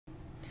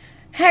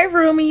Hey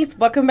roomies,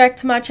 welcome back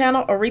to my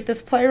channel,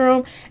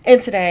 Orethasplayroom. And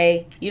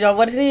today, you know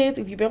what it is.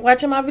 If you've been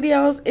watching my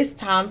videos, it's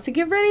time to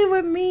get ready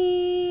with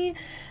me.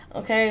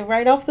 Okay,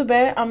 right off the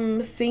bat,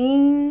 I'm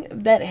seeing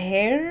that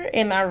hair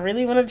and I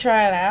really want to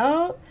try it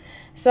out.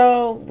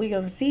 So we're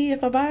going to see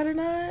if I buy it or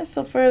not.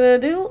 So further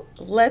ado,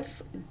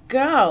 let's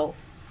go.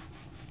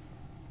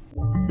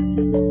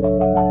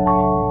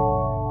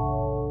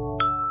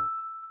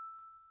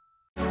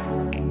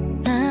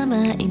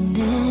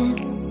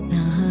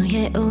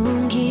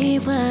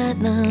 온기와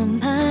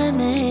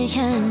너만의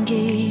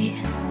향기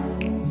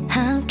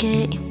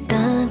함께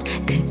있던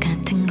그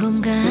같은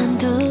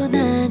공간도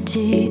난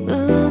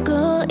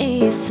지우고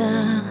있어.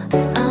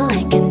 All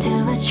I can do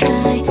is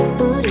try.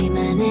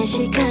 우리만의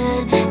시간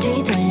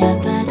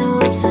뒤돌려봐도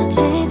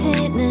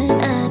없어지지는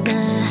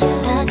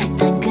않아.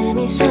 따뜻한 그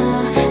미소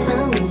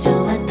너무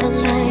좋았던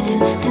날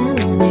두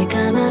눈을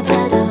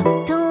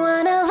감아봐도 Don't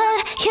wanna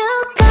let you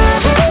go,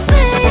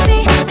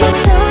 baby.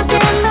 빗속에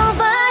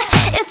너와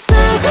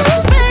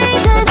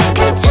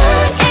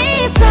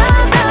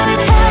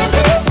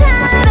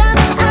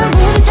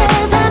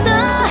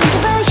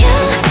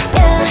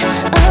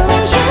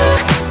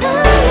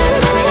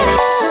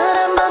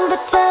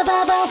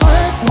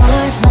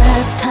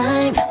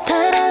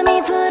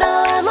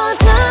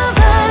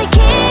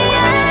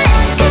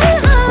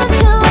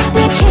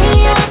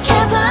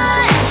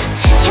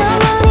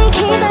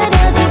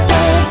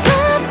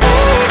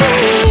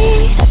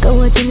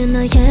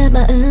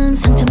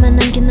상처만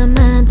남긴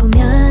너만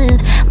보면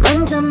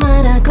먼저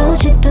말하고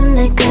싶은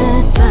내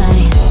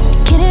goodbye.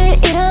 길을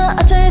잃어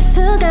어쩔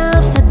수가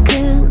없어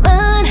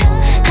그만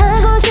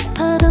하고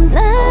싶어도 난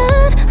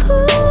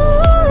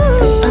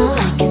All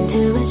I can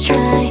do is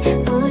try.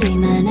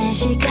 우리만의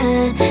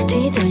시간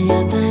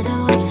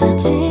뒤돌려봐도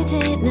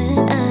없어지지는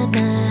않아.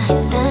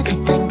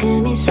 따뜻한 그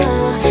미소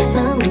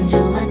너무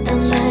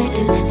좋았던 말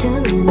두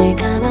눈을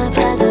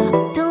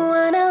감아봐도 Don't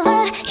wanna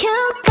let you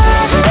go,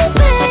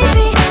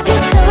 baby.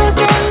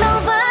 빗속에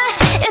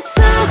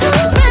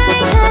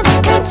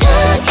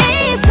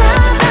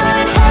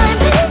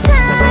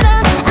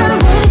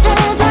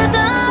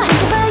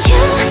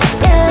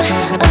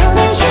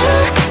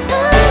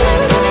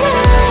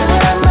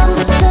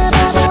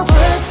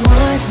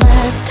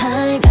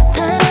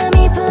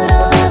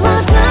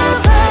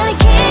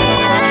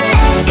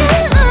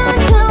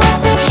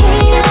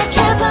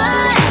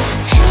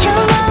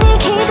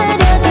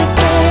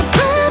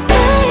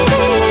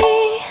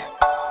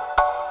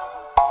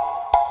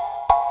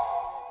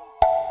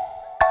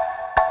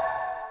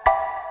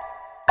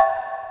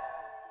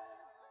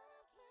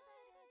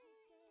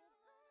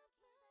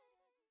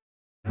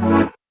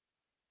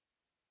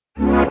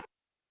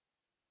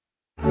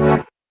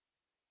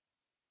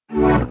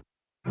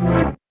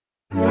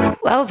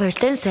well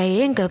versed in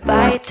saying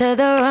goodbye to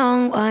the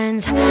wrong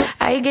ones.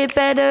 I get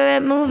better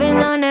at moving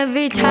on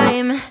every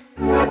time.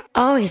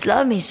 Always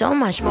love me so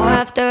much more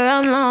after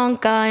I'm long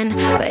gone.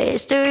 But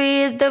history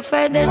is the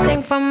furthest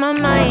thing from my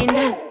mind.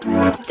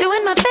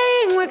 Doing my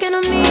thing, working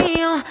on me.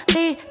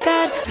 Only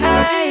got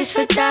eyes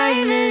for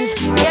diamonds.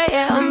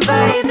 Yeah, I'm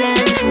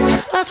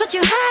vibing. Lost what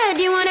you had,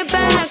 you want it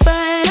back,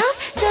 but I'm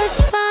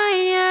just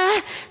fine, yeah.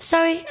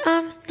 Sorry,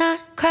 I'm not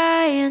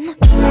crying.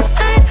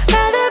 I'd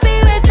rather be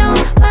with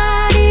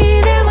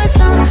nobody than with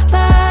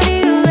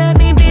somebody who let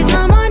me be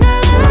someone to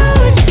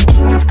lose.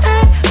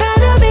 I'd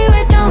rather be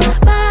with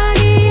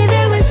nobody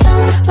than with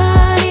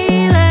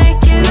somebody like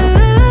you.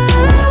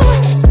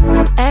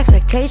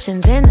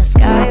 Expectations in the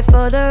sky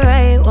for the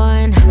right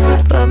one.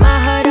 Put my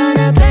heart on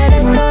a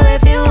pedestal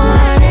if you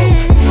want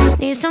it.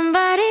 Need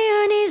somebody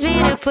who needs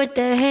me to put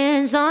their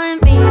hands on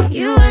me.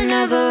 You were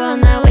never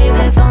on that wave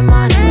if I'm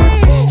honest.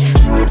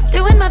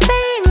 Doing my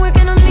thing,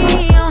 working on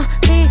me.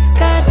 Only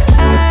got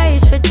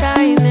eyes for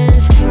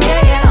diamonds.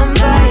 Yeah, I'm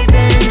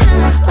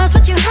vibing. Lost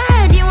what you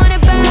had, you want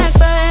it back,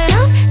 but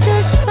I'm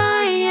just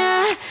fine,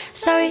 yeah.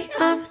 Sorry,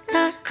 I'm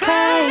not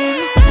crying.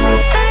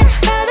 I'd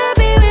rather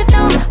be with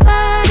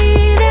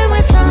nobody than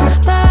with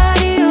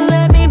somebody who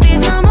let me be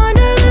someone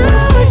to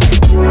lose.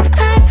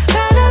 I'd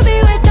rather be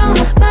with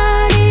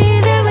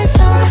nobody than with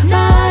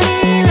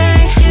somebody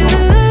like you.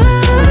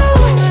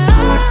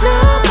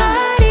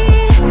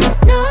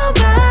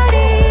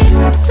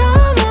 Nobody,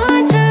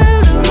 someone to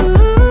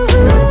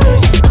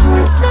lose.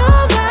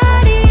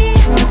 Nobody,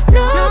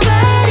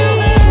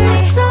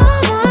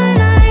 someone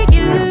like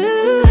you.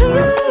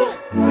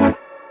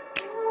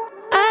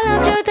 I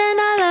loved you then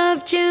I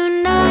loved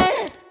you not.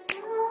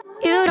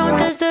 You don't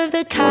deserve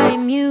the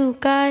time you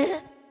got.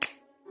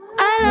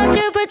 I loved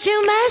you but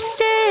you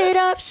messed it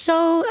up,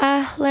 so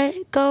I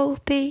let go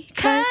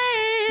because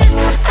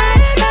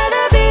I'd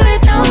rather be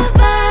with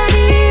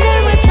nobody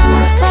than with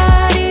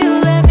somebody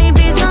who let me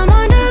be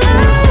someone to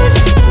lose.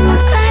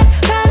 I'd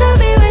rather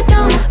be with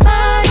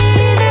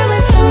nobody than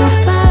with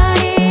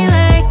somebody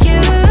like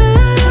you.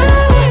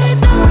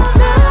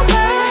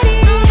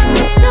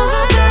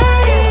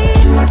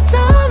 Nobody,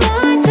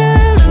 someone to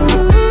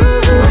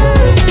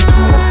lose.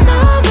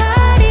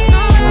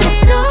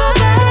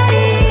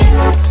 Nobody,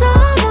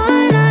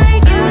 someone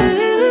like you.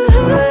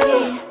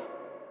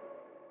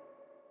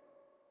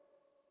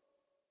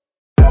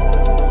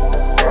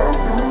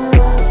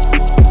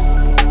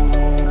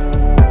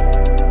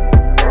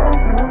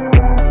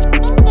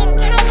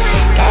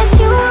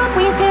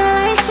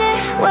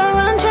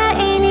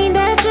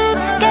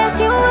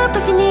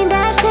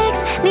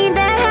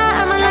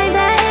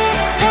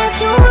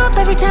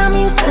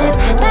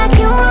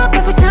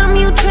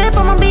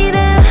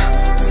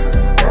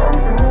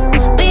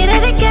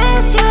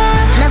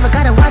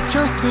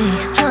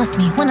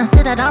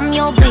 I'm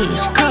your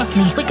bitch, cuff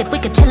me. We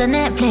could chill on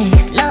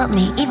Netflix. Love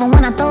me, even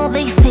when I throw a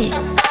big fit.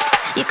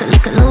 You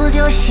could lose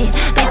your shit.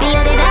 Baby,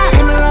 let it out,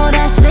 let me roll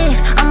that spliff.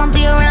 I'ma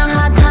be around,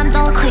 hard time,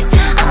 don't quit.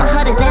 I'ma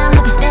hold it down,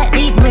 help you stack,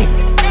 deep brick.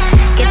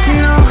 Get to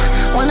know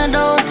one of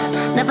those.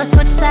 Never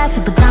switch sides,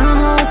 super down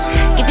hoes.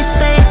 Give you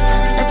space,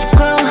 let you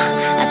grow.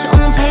 At your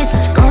own pace,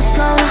 let you go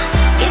slow.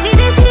 Give you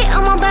this heat,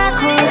 I'm on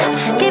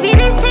backwood. Give you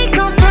this fix,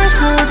 no cash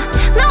code.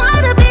 No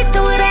other bitch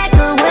do it that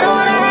good. With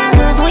all the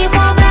hazards when you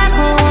fall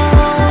backwards.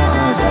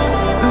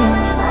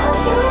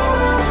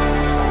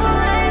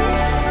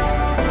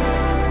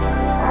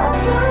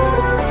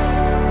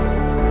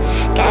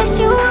 Gas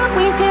you up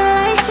when you feel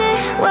like shit.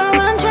 Well,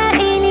 run track,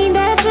 you need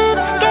that drip.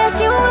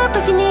 Gas you up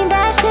if you need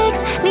that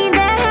fix. Need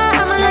that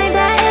high, I'ma like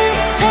that hit.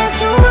 Pat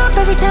you up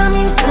every time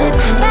you slip.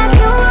 Back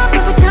you up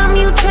every time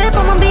you trip.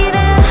 I'ma be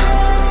there.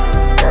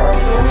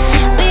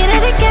 Be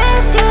there to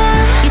gas you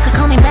up. You could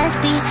call me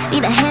bestie.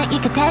 Need a hand, you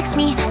could text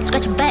me.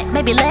 Scratch your back,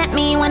 baby, let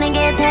me. When it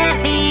gets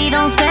heavy,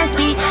 don't stress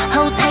me.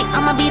 Hold tight,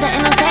 I'ma be the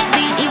intersect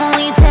me. Even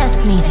when you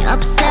test me,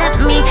 upset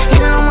me.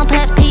 Hitting on my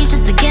pet peeves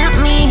just to get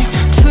me.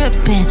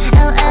 Trippin',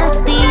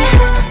 LSD.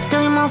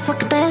 Still your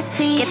motherfucking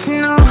bestie. Get to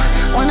know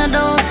one of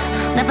those.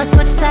 Never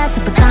switch sides,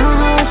 super down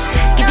hoes.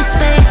 Give you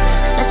space,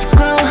 let you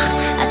grow.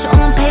 At your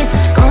own pace,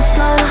 let you go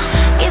slow.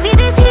 Give you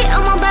this heat,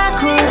 I'm on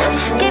backwood.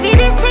 Give you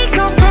this fix,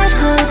 no cash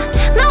code.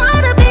 No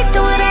other bitch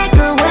do it that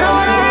good. With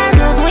all the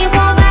hazards when you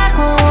fall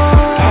backwards.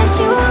 Gas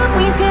you up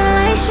when you feel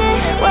like shit.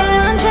 Well,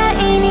 on track,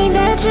 you need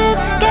that drip.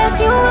 Gas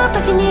you up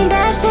if you need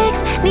that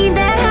fix. Need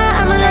that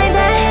high, I'ma like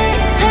that hit.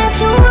 Pat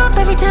you up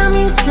every time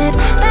you slip.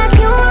 Back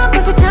you up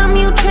every time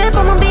you trip.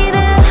 I'ma be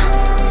there.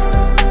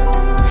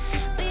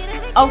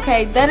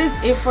 Okay, that is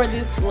it for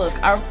this look.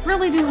 I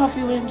really do hope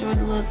you enjoyed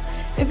the look.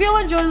 If you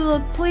enjoyed the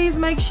look, please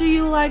make sure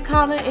you like,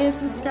 comment, and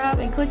subscribe,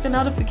 and click the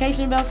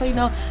notification bell so you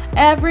know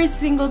every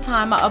single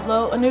time I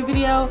upload a new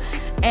video.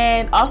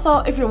 And also,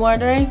 if you're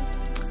wondering,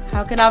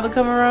 how can I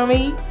become a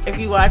roomie? If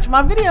you watch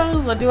my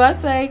videos, what do I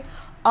say?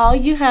 All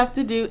you have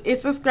to do is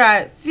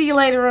subscribe. See you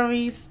later,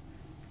 roomies.